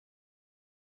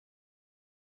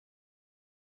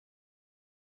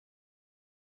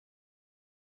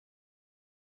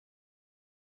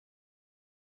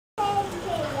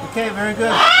Okay, very good.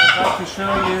 I'd like to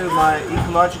show you my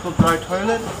ecological dry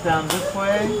toilet. It's down this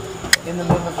way in the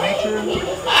middle of nature.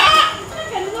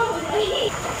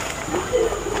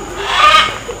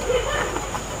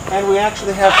 And we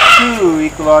actually have two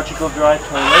ecological dry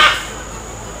toilets.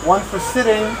 One for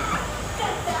sitting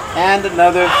and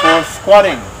another for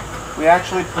squatting. We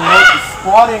actually promote the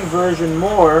squatting version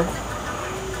more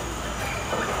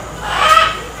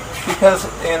because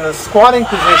in a squatting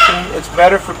position it's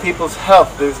better for people's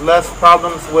health. There's less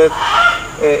problems with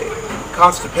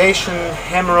constipation,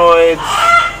 hemorrhoids,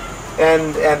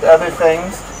 and other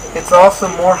things. It's also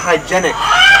more hygienic,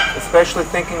 especially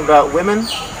thinking about women,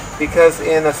 because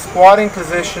in a squatting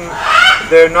position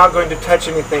they're not going to touch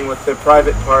anything with their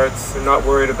private parts. They're not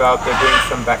worried about there being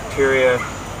some bacteria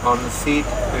on the seat.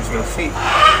 There's no seat.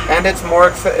 And it's more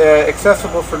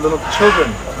accessible for little children,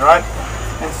 right?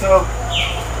 And so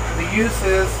the use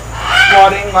is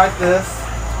squatting like this.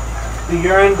 The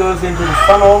urine goes into the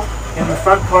funnel in the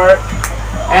front part,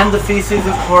 and the feces,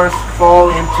 of course, fall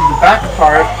into the back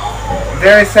part,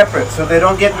 very separate, so they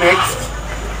don't get mixed.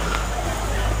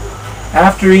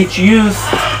 After each use,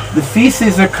 the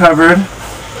feces are covered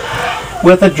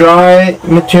with a dry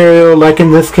material, like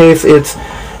in this case it's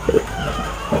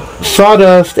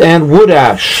sawdust and wood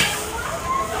ash.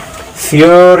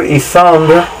 Sur y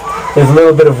cendre. There's a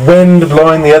little bit of wind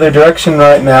blowing the other direction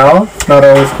right now. It's not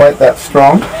always quite that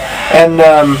strong.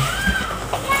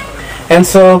 And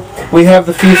so we have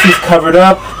the feces covered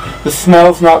up, the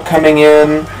smell's not coming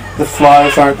in, the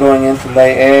flies aren't going in to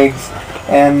lay eggs,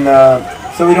 and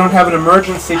so we don't have an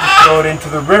emergency to throw it into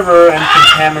the river and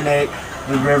contaminate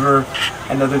the river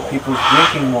and other people's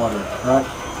drinking water, right?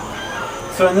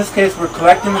 So in this case we're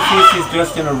collecting the feces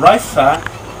just in a rice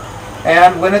sack,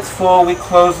 and when it's full we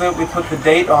close it, we put the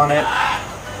date on it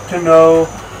to know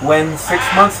when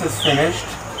 6 months has finished.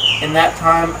 In that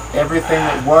time everything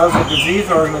that was a disease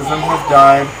organism has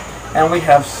died, and we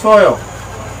have soil.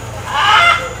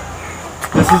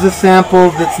 This is a sample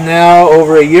that's now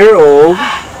over a year old,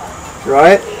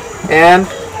 right? And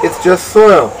it's just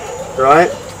soil, right?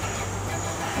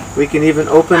 We can even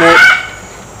open it.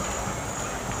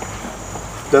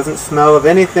 Doesn't smell of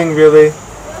anything really,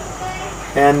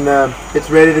 and it's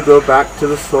ready to go back to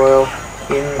the soil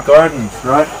in gardens,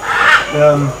 right?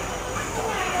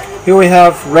 Here we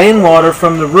have rainwater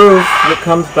from the roof that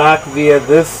comes back via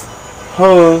this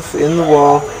hose in the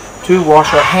wall to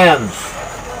wash our hands,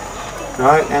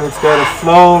 right? And it's got a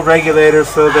flow regulator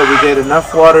so that we get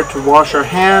enough water to wash our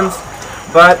hands,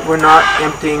 but we're not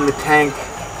emptying the tank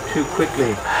too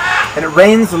quickly. And it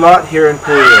rains a lot here in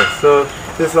Puyo, so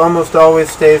this almost always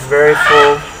stays very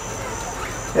full.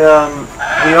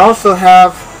 We also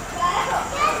have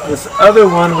this other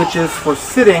one which is for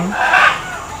sitting,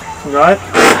 right?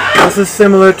 This is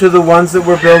similar to the ones that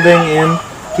we're building in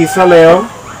Kisaleo.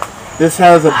 This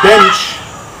has a bench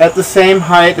at the same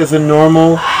height as a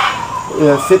normal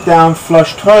sit-down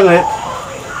flush toilet,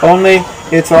 only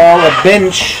it's all a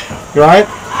bench, right?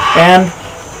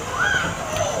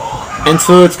 And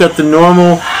so it's got the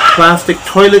normal plastic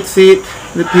toilet seat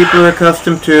that people are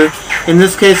accustomed to. In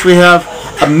this case we have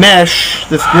a mesh.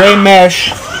 This gray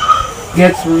mesh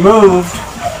gets removed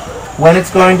when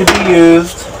it's going to be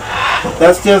used.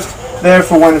 That's just there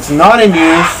for when it's not in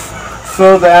use,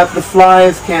 so that the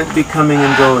flies can't be coming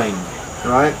and going,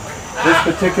 right? This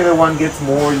particular one gets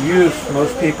more use.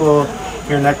 Most people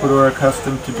here in Ecuador are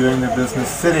accustomed to doing their business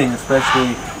sitting,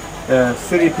 especially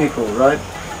city people, right?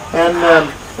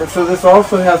 And so this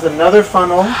also has another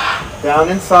funnel down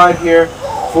inside here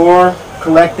for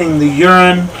collecting the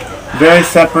urine, very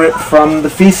separate from the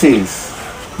feces,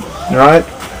 right?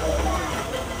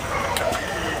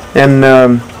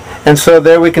 And so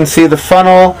there we can see the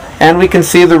funnel, and we can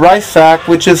see the rice sack,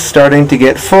 which is starting to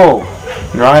get full,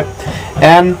 right?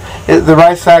 And the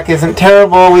rice sack isn't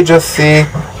terrible. We just see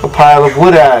a pile of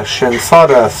wood ash and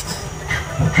sawdust,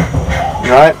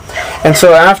 right? And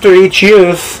so after each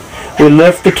use, we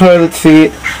lift the toilet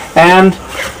seat, and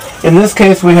in this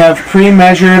case we have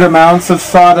pre-measured amounts of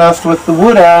sawdust with the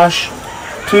wood ash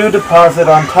to deposit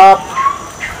on top,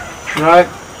 right?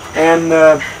 And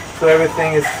so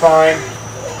everything is fine,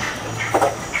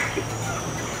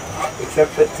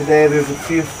 except that today there's a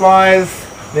few flies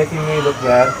making me look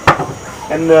bad.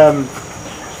 And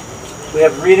we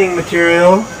have reading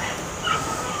material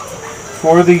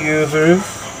for the users,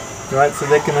 right, so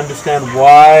they can understand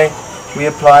why we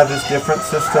apply this different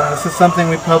system. This is something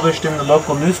we published in the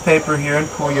local newspaper here in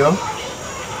Puyo,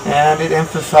 and it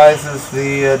emphasizes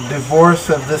the divorce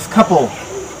of this couple,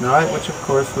 right, which of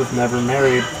course was never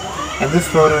married. And this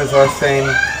photo is our same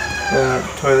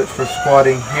toilet for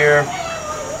squatting here.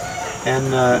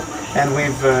 And and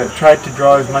we've tried to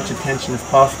draw as much attention as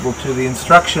possible to the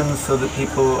instructions so that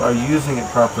people are using it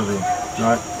properly,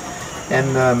 right?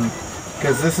 And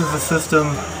because this is a system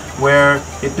where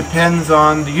it depends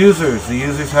on the users. The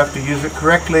users have to use it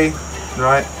correctly,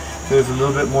 right? There's a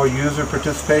little bit more user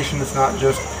participation. It's not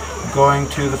just going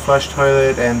to the flush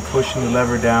toilet and pushing the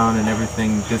lever down and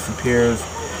everything disappears,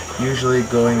 usually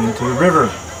going into the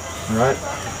river, right?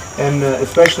 And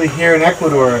especially here in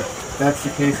Ecuador, that's the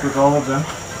case with all of them.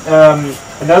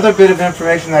 Another bit of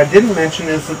information that I didn't mention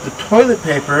is that the toilet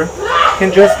paper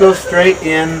can just go straight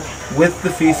in with the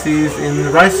feces in the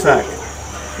rice sack.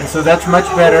 And so that's much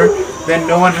better. Then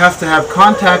no one has to have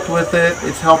contact with it.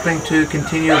 It's helping to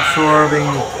continue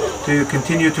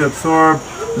to absorb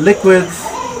liquids,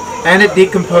 and it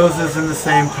decomposes in the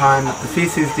same time that the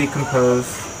feces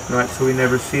decompose, right? So we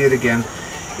never see it again.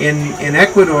 In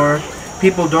Ecuador,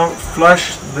 people don't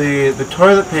flush the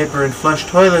toilet paper in flush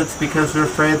toilets because they're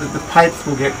afraid that the pipes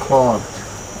will get clogged,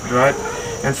 right?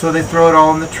 And so they throw it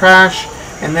all in the trash,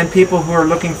 and then people who are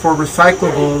looking for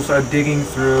recyclables are digging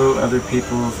through other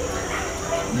people's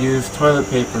used toilet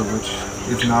paper, which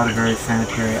is not a very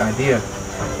sanitary idea.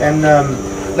 And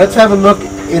let's have a look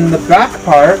in the back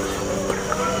part.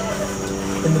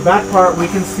 In the back part we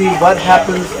can see what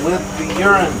happens with the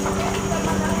urine.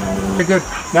 Very good.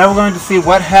 Now we're going to see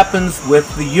what happens with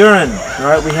the urine. All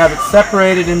right, we have it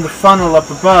separated in the funnel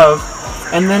up above,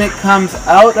 and then it comes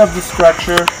out of the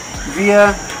structure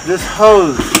via this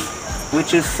hose,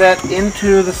 which is set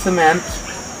into the cement.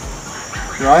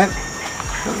 Right?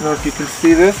 I don't know if you can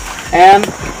see this. And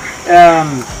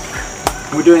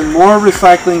we're doing more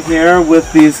recycling here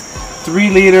with these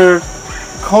 3-liter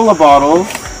cola bottles.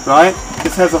 Right?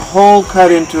 This has a hole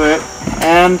cut into it,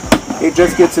 and it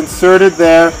just gets inserted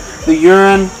there. The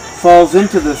urine falls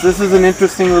into this. This is an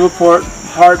interesting little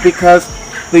part because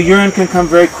the urine can come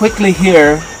very quickly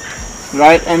here,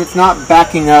 right? And it's not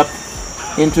backing up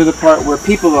into the part where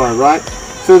people are, right?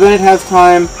 So then it has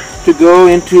time to go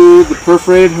into the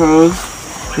perforated hose.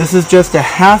 This is just a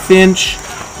 1/2-inch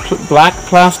black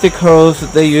plastic hose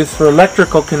that they use for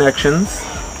electrical connections.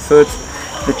 So it's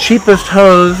the cheapest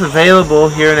hose available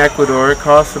here in Ecuador. It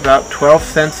costs about 12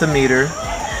 cents a meter.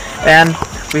 And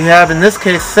we have, in this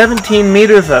case, 17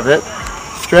 meters of it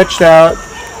stretched out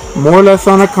more or less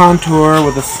on a contour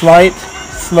with a slight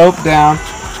slope down.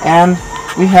 And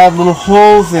we have little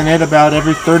holes in it about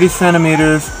every 30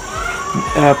 centimeters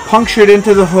punctured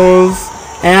into the hose,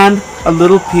 and a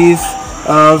little piece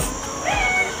of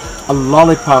a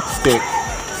lollipop stick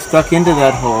stuck into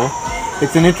that hole.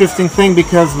 It's an interesting thing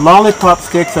because lollipop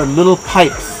sticks are little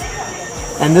pipes,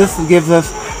 and this gives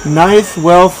us nice,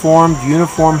 well-formed,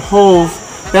 uniform holes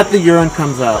that the urine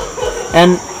comes out.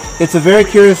 And it's a very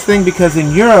curious thing because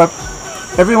in Europe,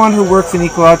 everyone who works in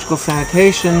ecological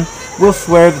sanitation will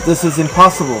swear that this is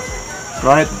impossible,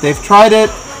 right? They've tried it,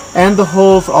 and the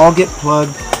holes all get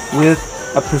plugged with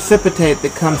a precipitate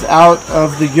that comes out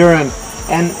of the urine.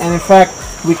 And in fact,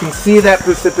 we can see that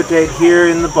precipitate here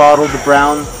in the bottle, the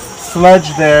brown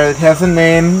sludge there. It has a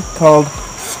name called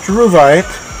struvite,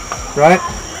 right?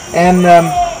 And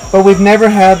but we've never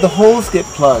had the holes get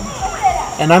plugged.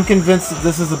 And I'm convinced that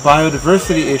this is a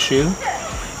biodiversity issue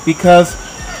because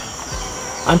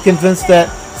I'm convinced that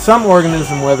some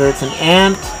organism, whether it's an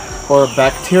ant or a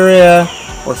bacteria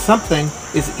or something,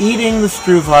 is eating the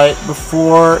struvite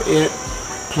before it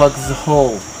plugs the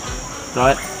hole,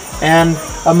 right? And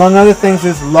among other things,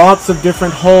 there's lots of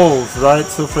different holes, right?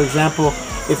 So for example,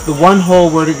 if the one hole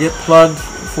were to get plugged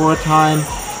for a time,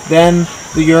 then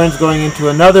the urine's going into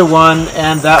another one,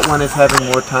 and that one is having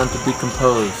more time to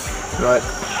decompose, right?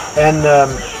 And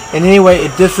anyway,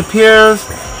 it disappears,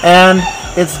 and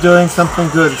it's doing something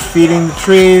good. It's feeding the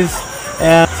trees,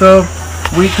 and so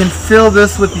we can fill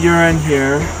this with urine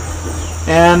here,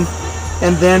 and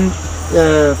then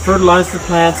fertilize the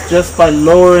plants just by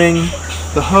lowering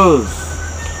the hose,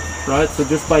 right? So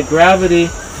just by gravity,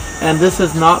 and this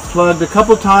is not plugged a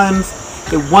couple times.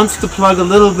 It wants to plug a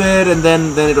little bit, and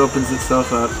then it opens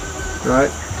itself up,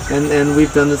 right? And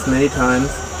we've done this many times,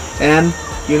 and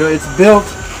you know, it's built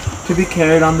to be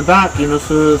carried on the back, you know,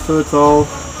 so it's all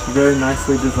very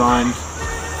nicely designed,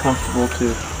 comfortable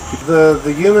too.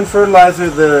 The human fertilizer,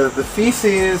 the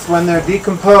feces, when they're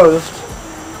decomposed,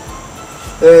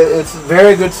 it's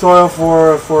very good soil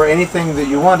for anything that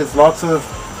you want. It's lots of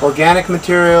organic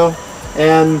material,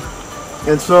 and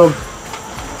so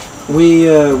we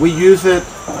use it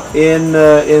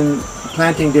in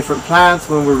planting different plants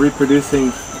when we're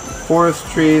reproducing forest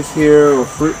trees here or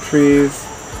fruit trees,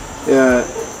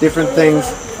 different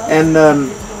things. And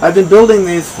I've been building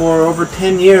these for over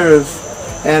 10 years,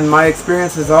 and my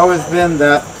experience has always been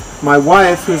that my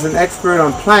wife, who's an expert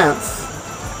on plants,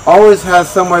 always has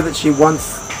somewhere that she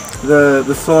wants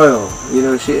the soil. You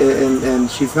know, and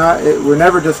she's not. We're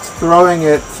never just throwing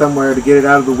it somewhere to get it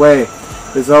out of the way.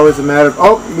 There's always a matter of,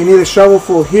 oh, we need a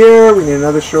shovelful here, we need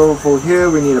another shovelful here,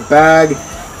 we need a bag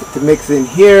to mix in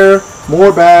here,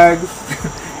 more bags,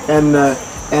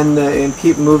 and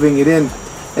keep moving it in,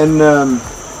 and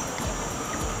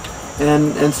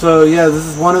so yeah, this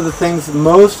is one of the things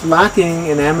most lacking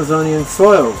in Amazonian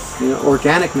soils, you know,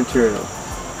 organic material,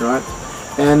 right,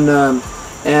 and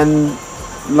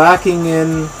lacking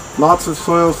in lots of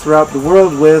soils throughout the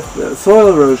world with soil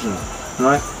erosion,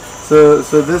 right. So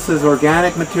this is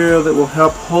organic material that will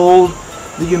help hold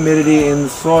the humidity in the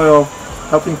soil,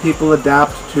 helping people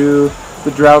adapt to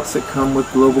the droughts that come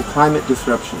with global climate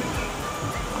disruption.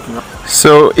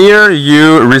 So here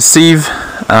you receive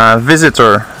a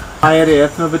visitor. Canaday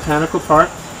Ethno-Botanical Park,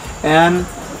 and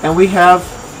we have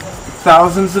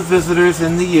thousands of visitors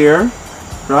in the year,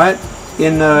 right?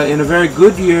 In a very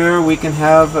good year, we can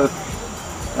have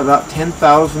about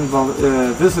 10,000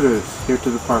 visitors here to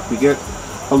the park. We get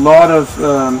a lot of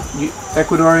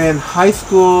Ecuadorian high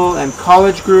school and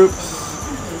college groups.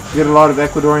 We get a lot of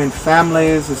Ecuadorian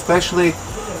families, especially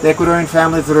the Ecuadorian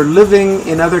families that are living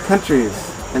in other countries.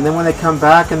 And then when they come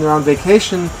back and they're on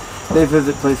vacation, they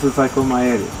visit places like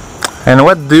Omaere. And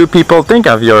what do people think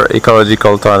of your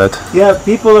ecological toilet? Yeah,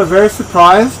 people are very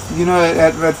surprised. You know,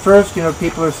 at first, you know,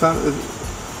 people are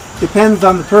depends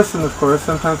on the person, of course.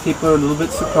 Sometimes people are a little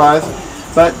bit surprised,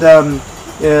 but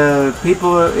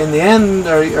people in the end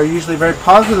are usually very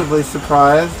positively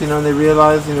surprised, you know, and they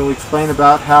realize, you know, we explain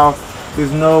about how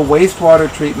there's no wastewater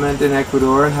treatment in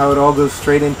Ecuador and how it all goes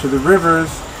straight into the rivers,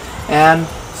 and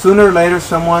sooner or later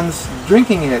someone's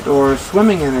drinking it or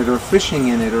swimming in it or fishing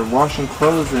in it or washing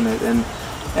clothes in it, and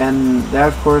that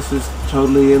of course is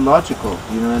totally illogical,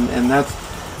 you know, and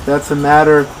that's a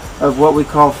matter of what we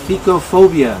call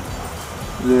fecophobia,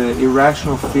 the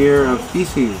irrational fear of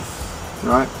feces,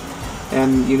 right?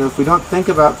 And you know, if we don't think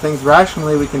about things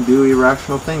rationally, we can do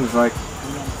irrational things like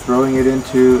throwing it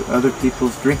into other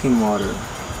people's drinking water,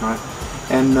 right?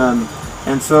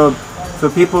 And so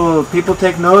people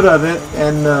take note of it,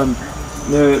 and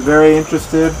they're very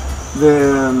interested.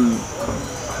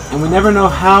 And we never know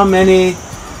how many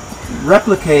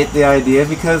replicate the idea,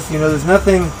 because you know there's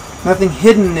nothing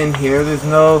hidden in here. There's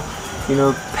no, you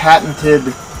know,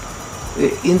 patented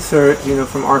insert, you know,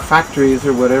 from our factories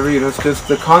or whatever. You know, it's just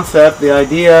the concept, the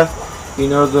idea. You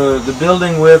know, the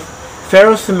building with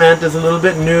ferro cement is a little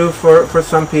bit new for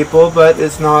some people, but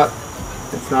it's not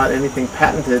anything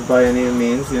patented by any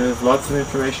means. You know, there's lots of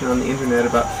information on the internet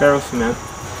about ferro cement,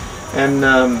 and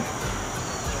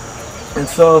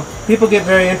so people get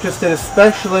very interested,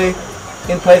 especially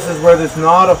in places where there's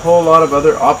not a whole lot of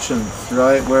other options,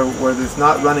 right? Where there's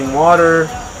not running water,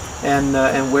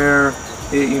 and where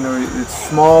you know, it's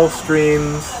small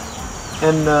streams,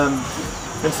 and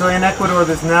so in Ecuador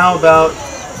there's now about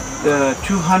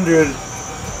 200,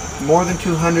 more than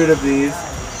 200 of these,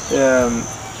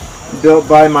 built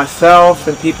by myself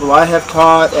and people I have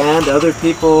taught and other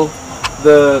people.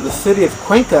 The city of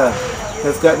Cuenca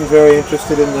has gotten very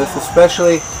interested in this,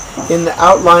 especially in the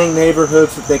outlying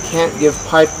neighborhoods that they can't give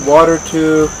piped water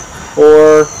to,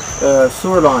 or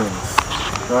sewer lines.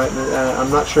 Right?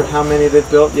 I'm not sure how many they've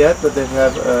built yet, but they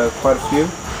have quite a few,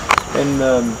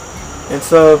 and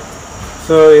so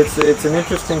it's an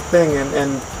interesting thing,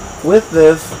 and with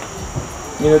this,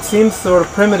 you know, it seems sort of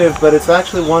primitive, but it's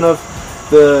actually one of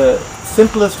the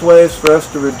simplest ways for us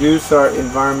to reduce our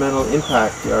environmental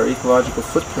impact, our ecological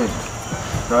footprint,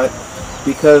 right?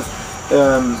 Because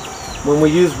when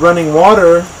we use running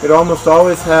water, it almost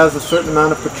always has a certain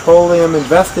amount of petroleum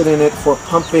invested in it for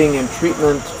pumping and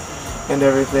treatment and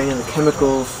everything, and the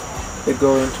chemicals that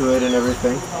go into it and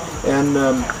everything. And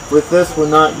with this, we're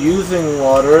not using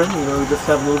water. You know, we just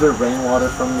have a little bit of rainwater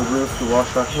from the roof to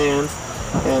wash our hands,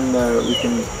 and we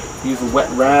can use a wet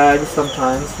rag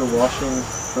sometimes for washing,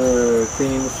 for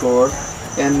cleaning the floor.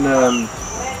 And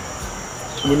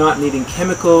we're not needing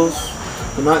chemicals.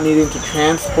 We're not needing to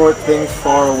transport things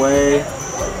far away.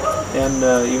 And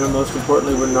you know, most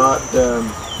importantly, we're not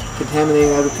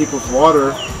contaminating other people's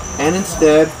water. And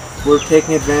instead, we're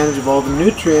taking advantage of all the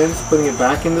nutrients, putting it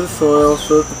back into the soil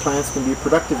so that the plants can be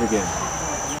productive again.